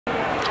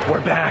We're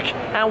back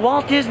at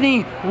Walt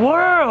Disney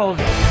World.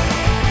 Leave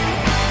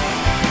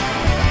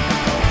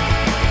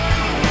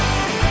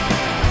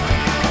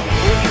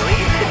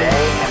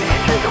today and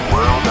enter the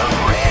world of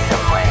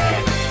Random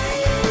Land.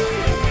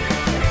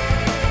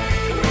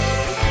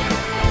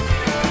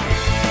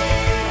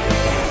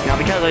 Now,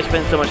 because I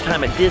spent so much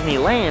time at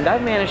Disneyland,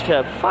 I've managed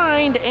to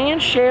find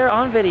and share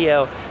on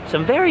video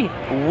some very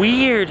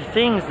weird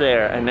things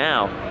there. And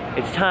now,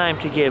 it's time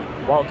to give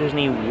Walt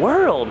Disney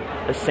World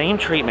the same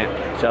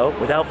treatment. So,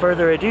 without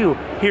further ado,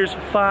 here's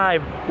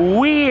 5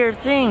 weird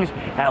things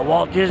at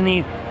Walt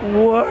Disney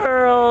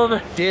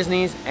World.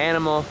 Disney's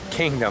Animal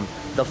Kingdom,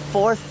 the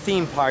 4th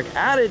theme park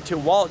added to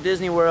Walt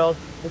Disney World.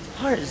 It's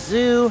part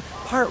zoo,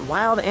 part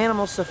wild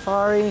animal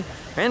safari,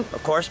 and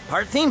of course,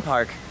 part theme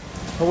park.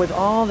 But with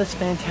all this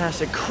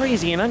fantastic,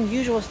 crazy, and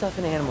unusual stuff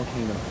in Animal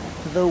Kingdom,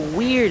 the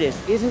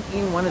weirdest isn't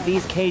in one of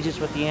these cages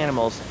with the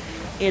animals.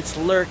 It's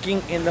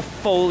lurking in the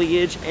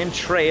foliage and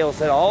trails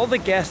that all the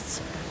guests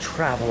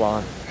travel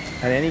on.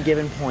 At any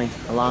given point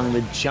along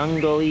the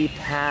jungly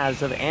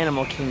paths of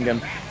Animal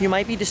Kingdom, you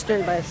might be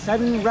disturbed by a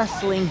sudden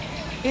rustling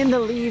in the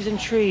leaves and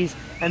trees,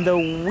 and the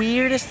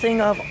weirdest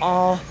thing of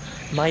all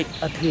might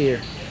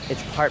appear.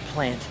 It's part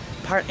plant,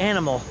 part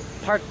animal,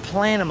 part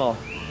planimal,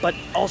 but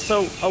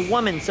also a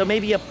woman, so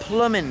maybe a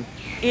plumman.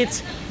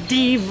 It's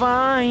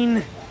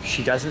divine.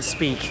 She doesn't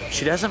speak.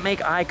 She doesn't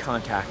make eye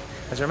contact.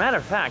 As a matter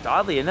of fact,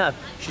 oddly enough,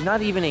 she's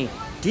not even a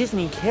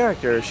Disney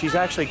character. She's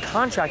actually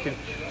contracted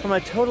from a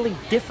totally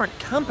different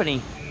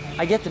company.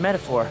 I get the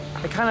metaphor.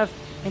 It kind of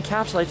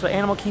encapsulates what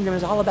Animal Kingdom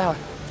is all about.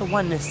 The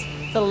oneness,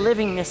 the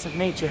livingness of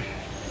nature.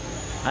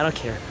 I don't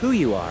care who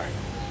you are.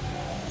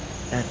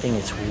 That thing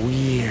is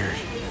weird.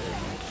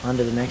 On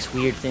to the next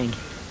weird thing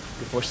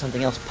before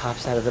something else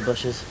pops out of the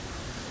bushes.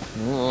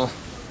 Ugh.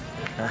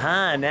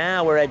 Aha,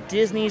 now we're at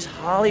Disney's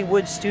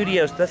Hollywood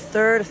Studios, the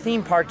 3rd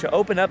theme park to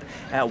open up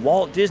at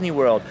Walt Disney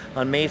World.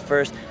 On May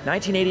 1st,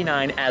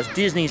 1989, as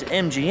Disney's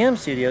MGM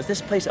Studios,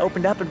 this place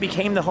opened up and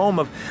became the home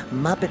of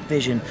Muppet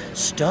Vision,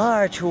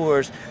 Star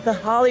Tours, the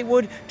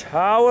Hollywood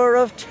Tower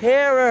of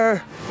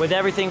Terror. With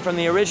everything from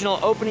the original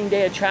opening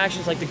day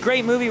attractions like the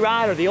Great Movie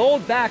Ride or the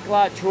Old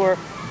Backlot Tour,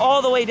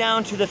 all the way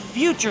down to the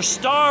future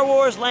Star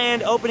Wars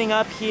land opening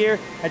up here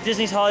at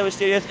Disney's Hollywood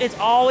Studios. It's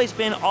always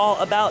been all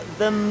about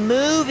the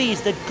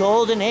movies, the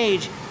golden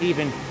age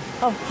even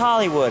of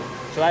Hollywood.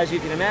 So as you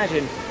can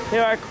imagine,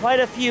 there are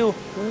quite a few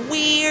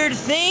weird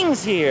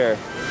things here.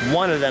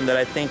 One of them that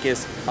I think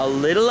is a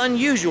little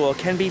unusual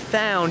can be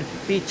found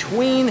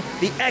between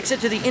the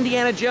exit to the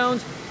Indiana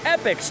Jones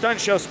Epic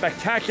Stunt Show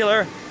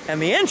Spectacular and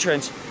the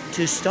entrance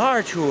to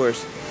Star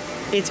Tours.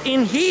 It's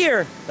in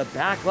here, the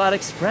Backlot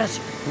Express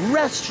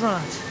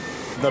restaurant.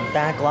 The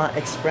Backlot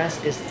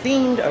Express is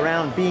themed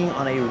around being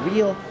on a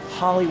real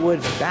Hollywood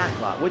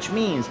backlot, which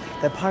means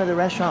that part of the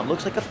restaurant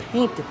looks like a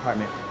paint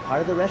department,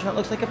 part of the restaurant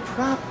looks like a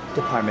prop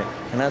department,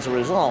 and as a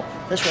result,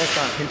 this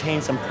restaurant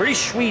contains some pretty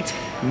sweet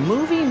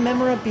movie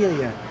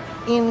memorabilia,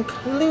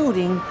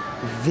 including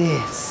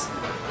this.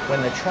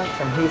 When the truck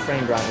from Who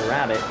Framed Roger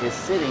Rabbit is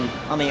sitting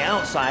on the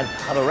outside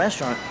of a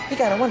restaurant, you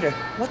gotta wonder,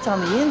 what's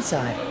on the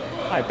inside?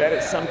 I bet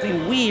it's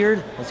something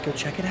weird. Let's go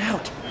check it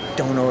out.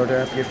 Don't order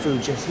up your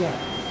food just yet.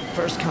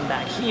 First, come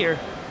back here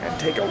and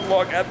take a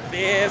look at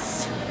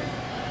this.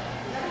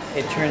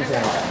 It turns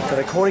out that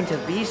according to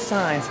these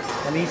signs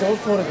and these old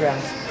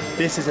photographs,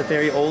 this is a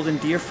very old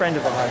and dear friend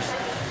of ours,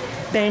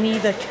 Benny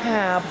the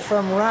Cab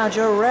from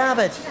Roger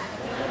Rabbit.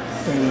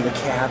 Benny the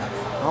Cab,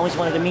 I always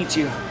wanted to meet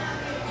you.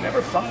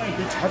 Never thought I'd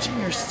be touching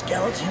your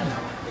skeleton.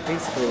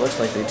 Basically, it looks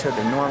like they took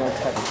a normal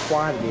type of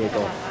quad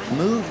vehicle,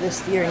 moved the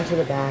steering to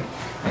the back,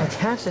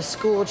 attached a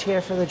school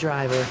chair for the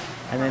driver,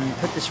 and then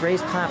put this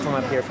raised platform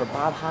up here for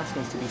Bob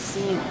Hoskins to be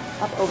seen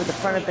up over the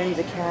front of Benny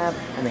the Cab,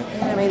 and they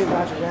animated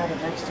Roger Rabbit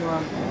next to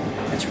him.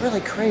 It's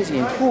really crazy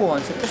and cool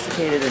and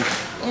sophisticated and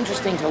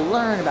interesting to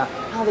learn about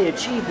how they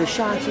achieved the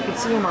shots. You can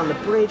see them on the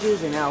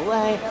bridges in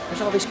LA.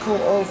 There's all these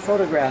cool old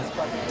photographs.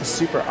 It's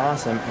super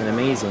awesome and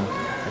amazing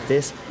that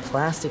this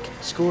plastic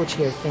school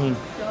chair thing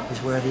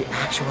is where the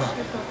actual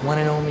one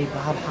and only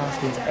Bob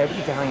Hoskins, Eddie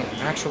Valiant,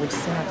 actually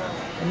sat.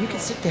 And you can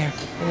sit there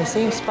in the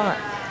same spot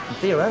and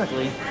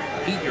theoretically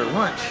eat your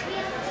lunch.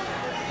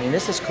 I mean,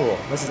 this is cool.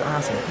 This is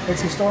awesome.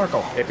 It's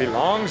historical. It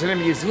belongs in a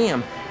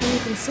museum. And you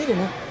can sit in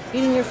it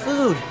eating your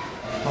food.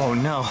 Oh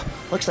no,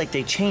 looks like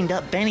they chained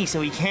up Benny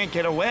so he can't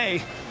get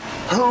away.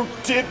 Who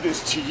did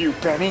this to you,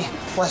 Benny?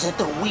 Was it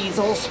the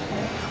weasels?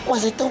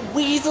 Was it the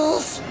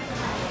weasels?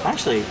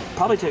 Actually,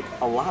 probably took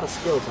a lot of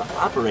skill to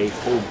operate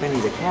old Benny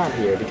the Cab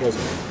here, because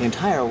the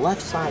entire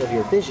left side of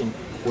your vision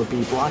would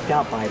be blocked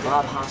out by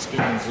Bob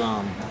Hoskins'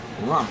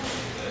 lump.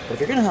 But if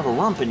you're gonna have a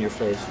lump in your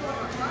face,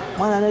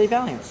 why not Eddie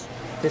Valiant's?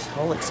 This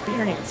whole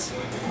experience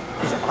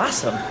is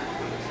awesome,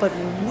 but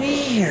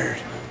weird.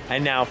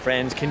 And now,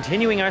 friends,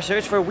 continuing our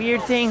search for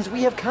weird things,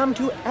 we have come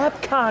to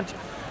Epcot.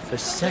 the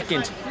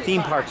second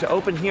theme park to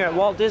open here at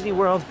Walt Disney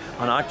World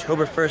on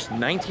October 1st,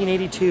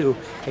 1982.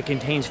 It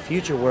contains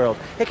Future World.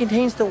 It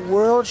contains the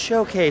World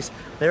Showcase.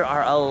 There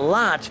are a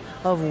lot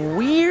of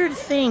weird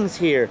things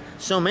here.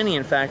 So many,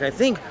 in fact, I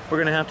think we're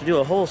gonna have to do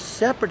a whole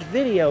separate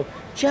video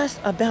just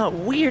about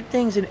weird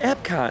things in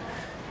Epcot.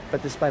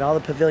 But despite all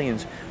the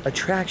pavilions,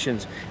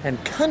 attractions,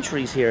 and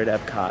countries here at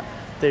Epcot,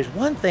 there's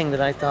one thing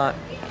that I thought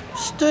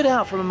stood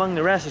out from among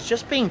the rest as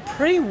just being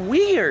pretty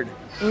weird.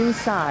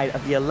 Inside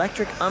of the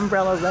Electric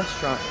Umbrella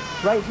Restaurant,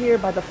 right here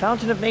by the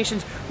Fountain of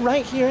Nations,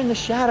 right here in the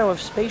shadow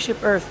of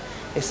Spaceship Earth,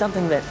 is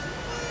something that,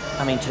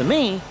 I mean, to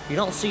me, you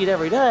don't see it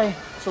every day.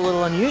 It's a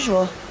little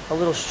unusual, a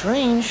little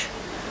strange.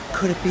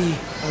 Could it be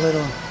a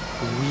little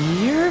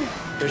weird?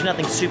 There's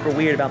nothing super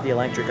weird about the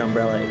Electric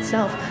Umbrella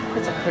itself.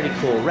 It's a pretty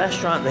cool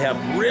restaurant. They have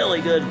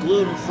really good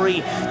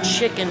gluten-free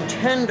chicken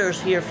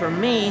tenders here for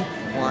me.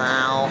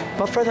 Wow.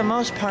 But for the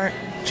most part,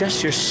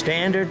 just your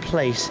standard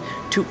place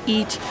to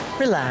eat,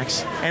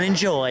 relax, and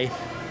enjoy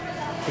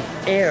the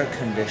air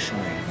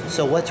conditioning.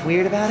 So what's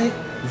weird about it?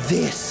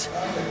 This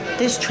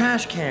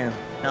trash can.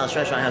 Now this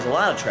restaurant has a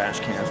lot of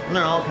trash cans, and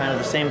they're all kind of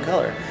the same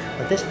color.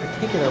 But this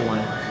particular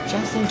one,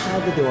 just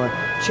inside the door,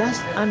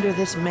 just under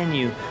this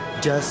menu,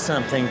 does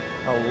something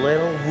a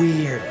little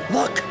weird.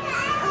 Look!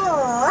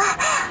 Oh,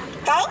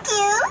 thank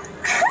you.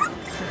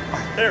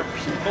 Are there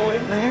people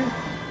in there?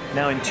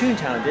 Now in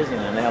Toontown at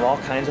Disneyland, they have all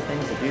kinds of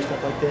things that do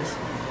stuff like this.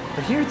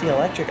 But here at the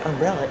Electric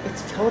Umbrella,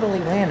 it's totally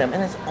random,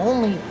 and it's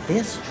only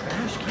this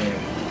trash can.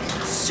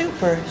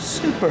 Super,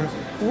 super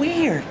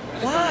weird.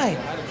 Why?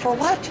 For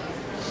what?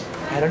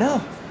 I don't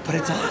know, but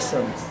it's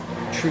awesome.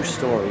 True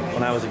story.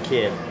 When I was a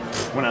kid,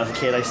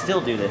 I still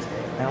do this.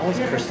 I always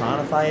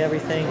personify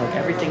everything. Like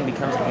everything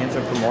becomes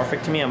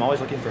anthropomorphic to me. I'm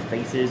always looking for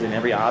faces in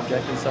every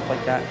object and stuff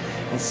like that.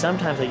 And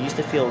sometimes I used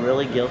to feel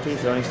really guilty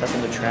throwing stuff in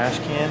the trash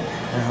can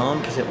at home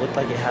because it looked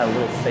like it had a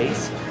little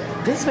face.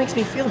 This makes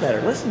me feel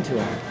better. Listen to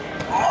him.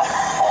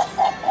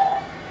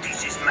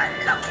 This is my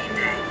lucky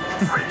day.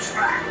 French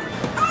fry.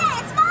 Hey,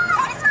 it's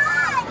mine! It's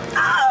mine!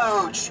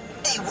 Ouch!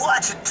 Hey,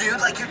 watch it,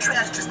 dude. Like your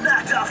trash just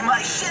knocked off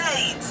my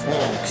shades.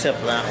 Except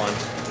for that one.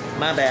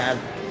 My bad.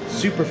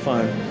 Super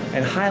fun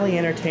and highly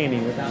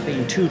entertaining without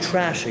being too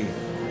trashy,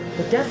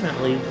 but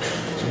definitely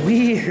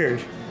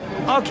weird.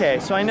 Okay,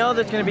 so I know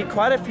there's gonna be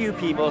quite a few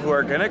people who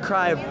are gonna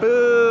cry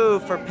boo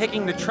for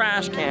picking the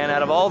trash can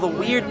out of all the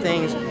weird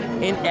things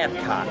in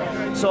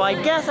Epcot. So I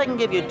guess I can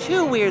give you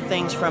two weird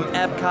things from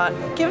Epcot,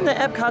 given that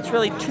Epcot's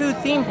really two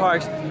theme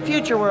parks,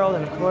 Future World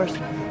and of course,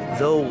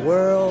 the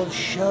World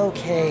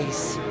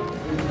Showcase.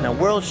 Now,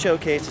 World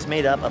Showcase is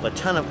made up of a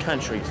ton of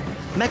countries.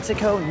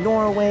 Mexico,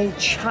 Norway,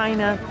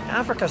 China,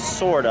 Africa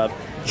sort of,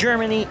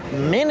 Germany,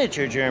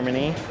 miniature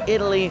Germany,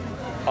 Italy,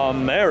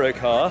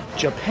 America,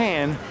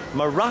 Japan,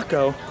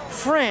 Morocco,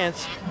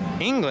 France,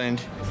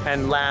 England,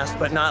 and last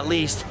but not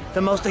least,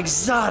 the most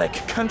exotic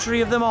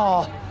country of them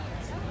all,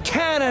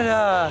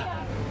 Canada!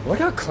 Look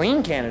how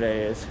clean Canada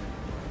is.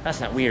 That's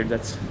not weird,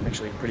 that's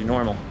actually pretty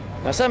normal.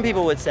 Now some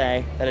people would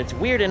say that it's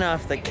weird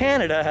enough that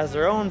Canada has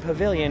their own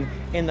pavilion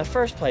in the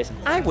first place.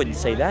 I wouldn't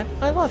say that.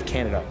 I love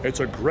Canada.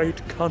 It's a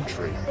great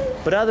country.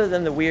 But other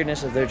than the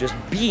weirdness of there just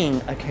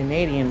being a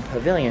Canadian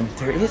pavilion,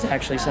 there is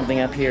actually something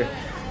up here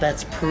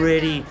that's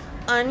pretty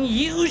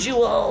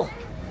unusual.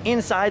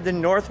 Inside the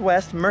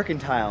Northwest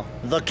Mercantile,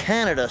 the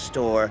Canada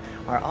store,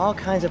 are all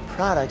kinds of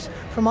products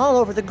from all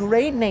over the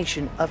great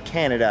nation of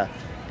Canada.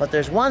 But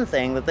there's one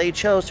thing that they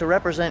chose to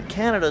represent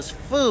Canada's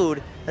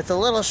food that's a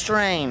little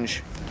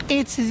strange.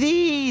 It's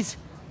these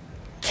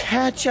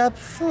ketchup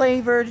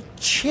flavored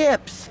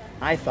chips.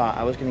 I thought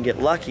I was gonna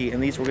get lucky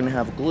and these were gonna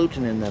have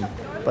gluten in them,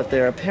 but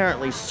they're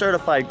apparently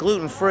certified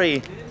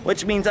gluten-free,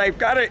 which means I've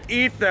gotta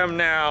eat them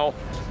now.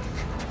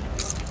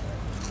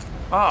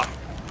 Oh,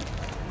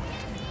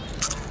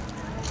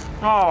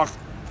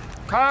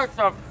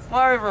 ketchup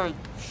flavored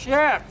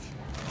chips.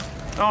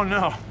 Oh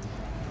no,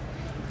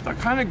 they're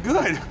kinda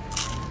good.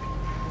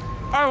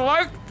 I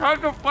like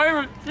ketchup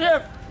flavored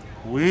chips.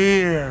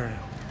 Weird.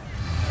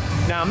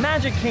 Now,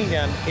 Magic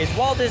Kingdom is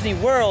Walt Disney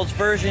World's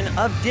version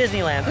of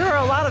Disneyland. There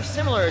are a lot of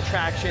similar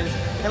attractions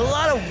and a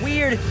lot of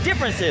weird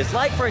differences,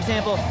 like, for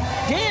example,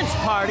 dance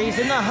parties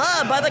in the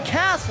hub by the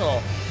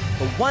castle.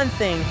 But one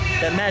thing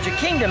that Magic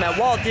Kingdom at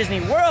Walt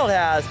Disney World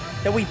has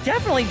that we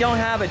definitely don't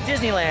have at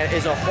Disneyland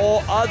is a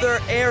whole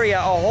other area,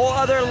 a whole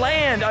other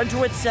land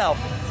unto itself.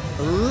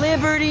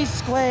 Liberty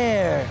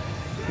Square.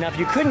 Now, if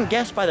you couldn't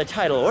guess by the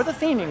title or the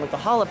theming with the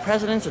Hall of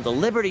Presidents or the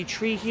Liberty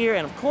Tree here,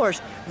 and of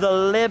course, the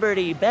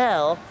Liberty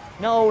Bell.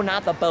 No,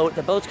 not the boat.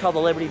 The boat's called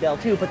the Liberty Bell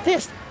too, but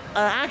this, an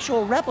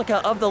actual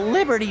replica of the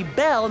Liberty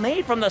Bell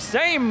made from the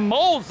same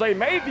molds they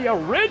made the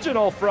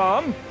original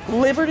from.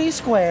 Liberty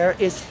Square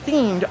is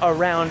themed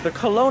around the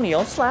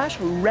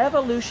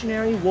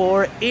colonial/Revolutionary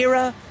War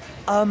era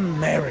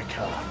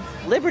America.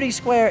 Liberty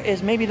Square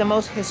is maybe the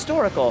most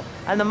historical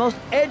and the most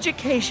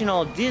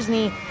educational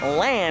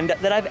Disneyland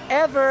that I've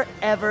ever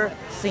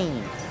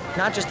seen.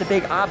 Not just the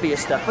big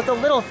obvious stuff, but the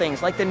little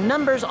things like the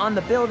numbers on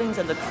the buildings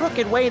and the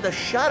crooked way the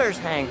shutters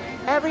hang.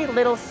 Every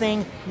little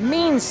thing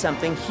means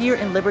something here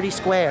in Liberty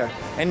Square.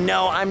 And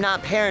no, I'm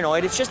not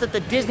paranoid. It's just that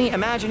the Disney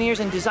Imagineers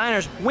and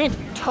designers went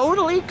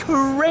totally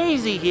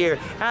crazy here,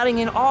 adding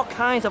in all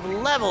kinds of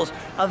levels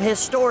of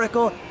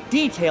historical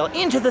detail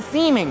into the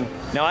theming.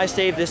 Now I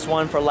saved this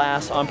one for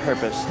last on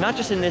purpose, not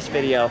just in this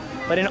video,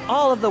 but in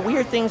all of the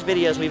Weird Things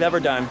videos we've ever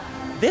done.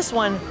 This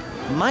one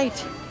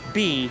might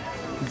be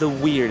the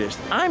weirdest.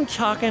 I'm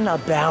talking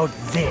about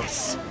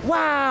this.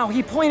 Wow,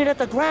 he pointed at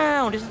the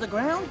ground. Is it the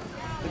ground?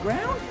 The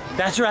ground?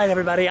 That's right,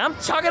 everybody. I'm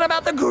talking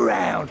about the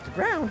ground. The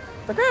ground?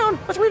 The ground?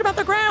 What's weird about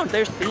the ground?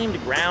 There's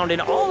themed ground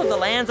in all of the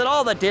lands at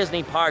all the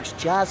Disney parks,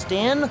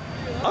 Justin.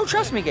 Oh,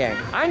 trust me, gang.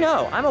 I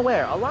know, I'm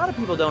aware. A lot of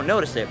people don't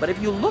notice it, but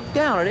if you look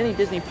down at any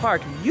Disney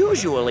park,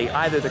 usually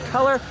either the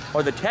color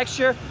or the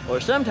texture, or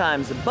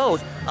sometimes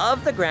both,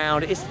 of the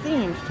ground is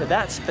themed to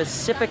that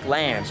specific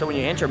land. So when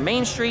you enter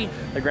Main Street,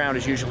 the ground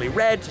is usually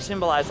red to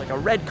symbolize like a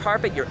red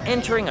carpet. You're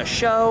entering a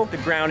show. The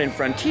ground in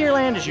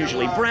Frontierland is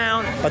usually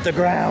brown, but the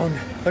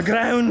ground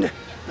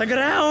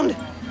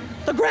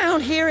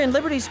here in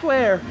Liberty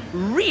Square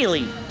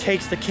really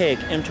takes the cake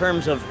in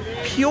terms of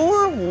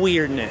pure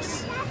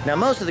weirdness. Now,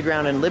 most of the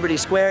ground in Liberty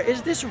Square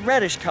is this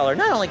reddish color,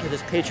 not only because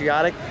it's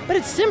patriotic, but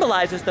it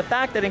symbolizes the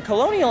fact that in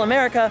colonial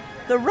America,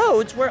 the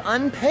roads were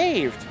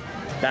unpaved.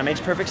 That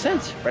makes perfect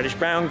sense.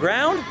 Reddish-brown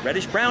ground,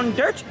 reddish-brown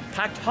dirt,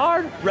 packed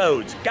hard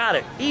roads. Got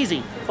it,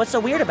 easy. What's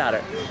so weird about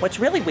it? What's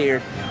really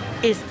weird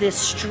is this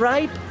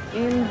stripe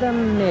in the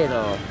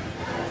middle,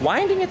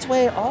 winding its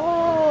way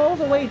all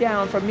the way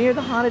down from near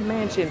the Haunted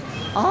Mansion,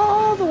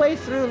 all the way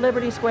through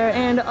Liberty Square,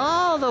 and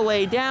all the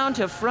way down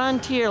to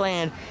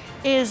Frontierland,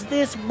 is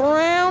this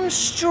brown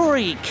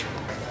streak.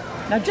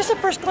 Now, just at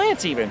first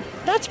glance even,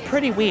 that's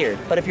pretty weird.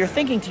 But if you're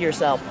thinking to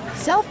yourself,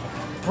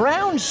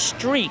 brown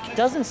streak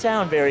doesn't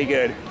sound very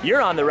good,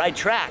 you're on the right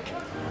track.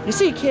 You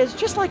see, kids,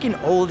 just like in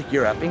old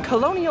Europe, in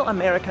colonial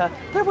America,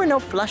 there were no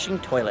flushing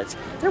toilets,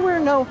 there were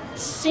no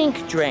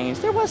sink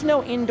drains, there was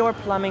no indoor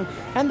plumbing,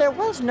 and there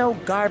was no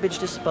garbage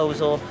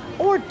disposal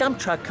or dump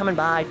truck coming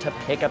by to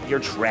pick up your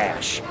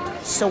trash.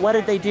 So what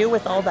did they do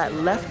with all that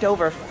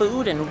leftover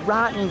food and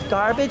rotten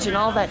garbage and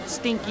all that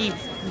stinky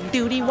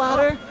duty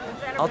water?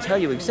 I'll tell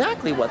you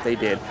exactly what they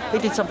did. They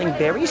did something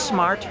very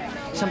smart,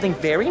 something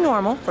very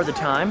normal for the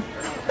time.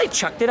 They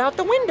chucked it out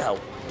the window.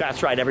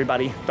 That's right,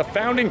 everybody. The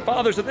founding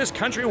fathers of this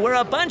country were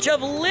a bunch of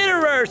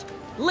litterers.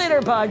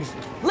 Litter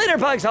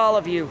bugs, all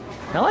of you.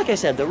 Now, like I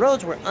said, the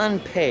roads were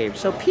unpaved,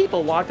 so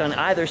people walked on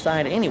either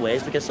side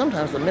anyways, because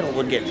sometimes the middle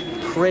would get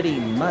pretty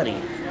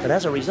muddy. But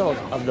as a result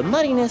of the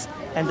muddiness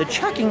and the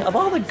chucking of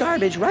all the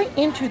garbage right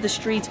into the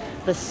streets,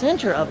 the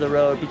center of the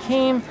road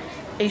became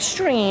a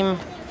stream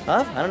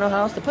of, I don't know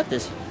how else to put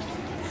this,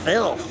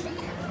 filth.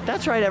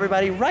 That's right,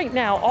 everybody. Right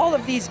now, all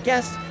of these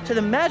guests to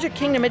the Magic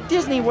Kingdom at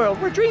Disney World,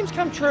 where dreams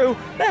come true,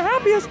 the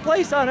happiest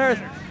place on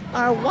earth,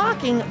 are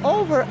walking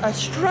over a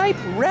stripe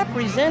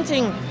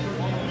representing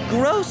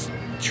gross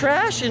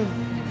trash and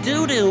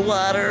doo-doo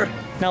water.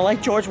 Now,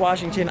 like George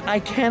Washington, I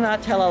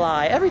cannot tell a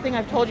lie. Everything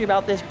I've told you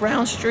about this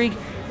brown streak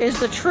is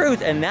the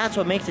truth, and that's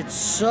what makes it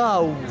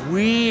so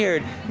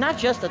weird. Not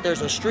just that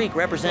there's a streak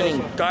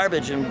representing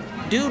garbage and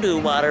doo-doo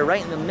water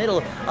right in the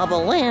middle of a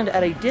land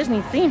at a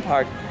Disney theme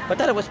park, but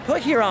that it was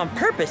put here on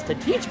purpose to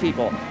teach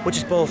people, which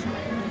is both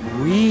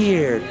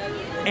weird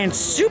and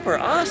super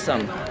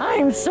awesome.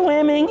 I'm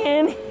swimming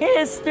in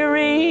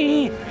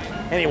history.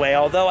 Anyway,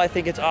 although I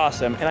think it's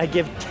awesome, and I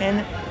give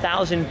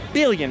 10,000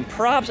 billion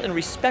props and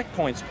respect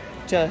points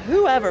to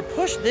whoever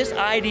pushed this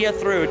idea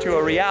through to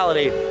a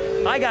reality,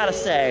 I gotta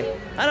say,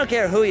 I don't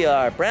care who you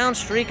are, brown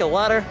streak of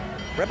water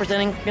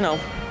representing, you know,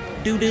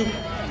 doo-doo,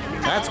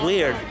 that's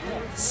weird.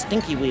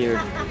 Stinky weird.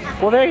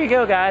 Well, there you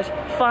go, guys.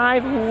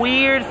 5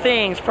 weird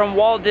things from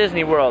Walt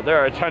Disney World. There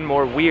are a ton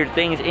more weird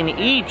things in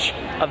each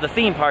of the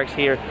theme parks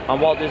here on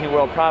Walt Disney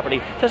World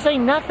property, to say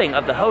nothing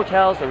of the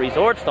hotels, the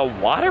resorts, the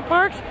water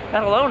parks.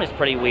 That alone is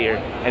pretty weird.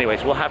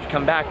 Anyways, we'll have to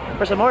come back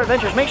for some more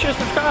adventures. Make sure to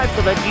subscribe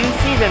so that you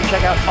see them.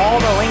 Check out all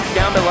the links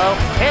down below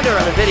and our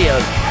other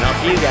videos. And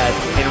I'll see you guys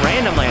in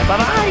Random Land.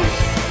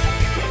 Bye-bye!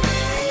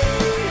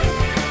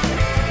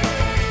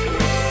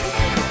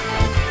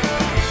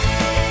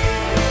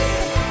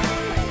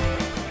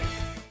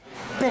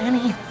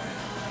 Benny.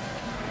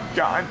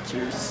 Gone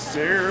too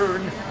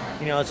soon.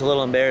 You know, it's a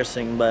little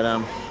embarrassing, but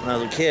when I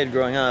was a kid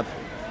growing up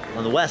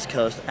on the West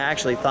Coast, I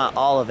actually thought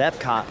all of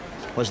Epcot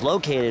was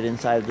located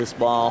inside this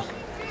ball.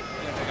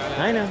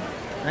 I know,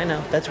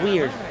 that's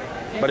weird,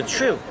 but it's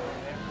true.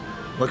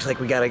 Looks like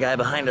we got a guy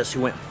behind us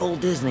who went full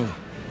Disney.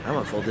 I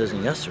went full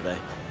Disney yesterday.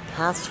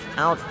 Passed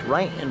out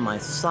right in my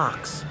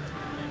socks.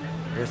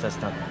 I guess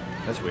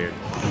that's weird.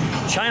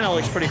 China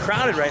looks pretty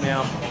crowded right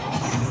now.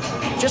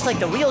 Just like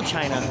the real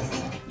China.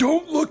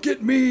 Don't look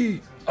at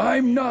me!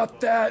 I'm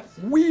not that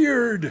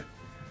weird!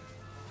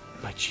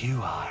 But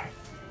you are.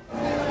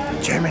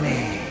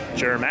 Germany.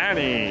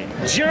 Germany.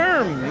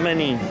 Germany.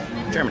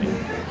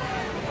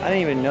 I didn't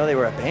even know they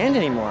were a band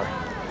anymore.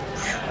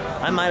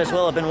 I might as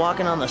well have been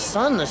walking on the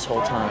sun this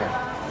whole time.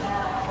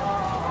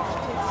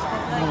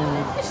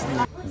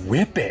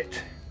 Whip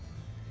it.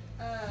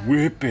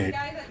 Whip it.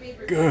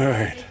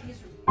 Good.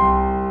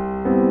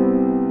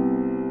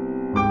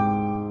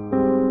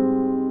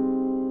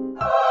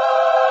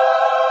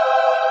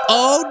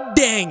 Oh,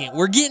 dang it,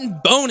 we're getting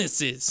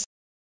bonuses.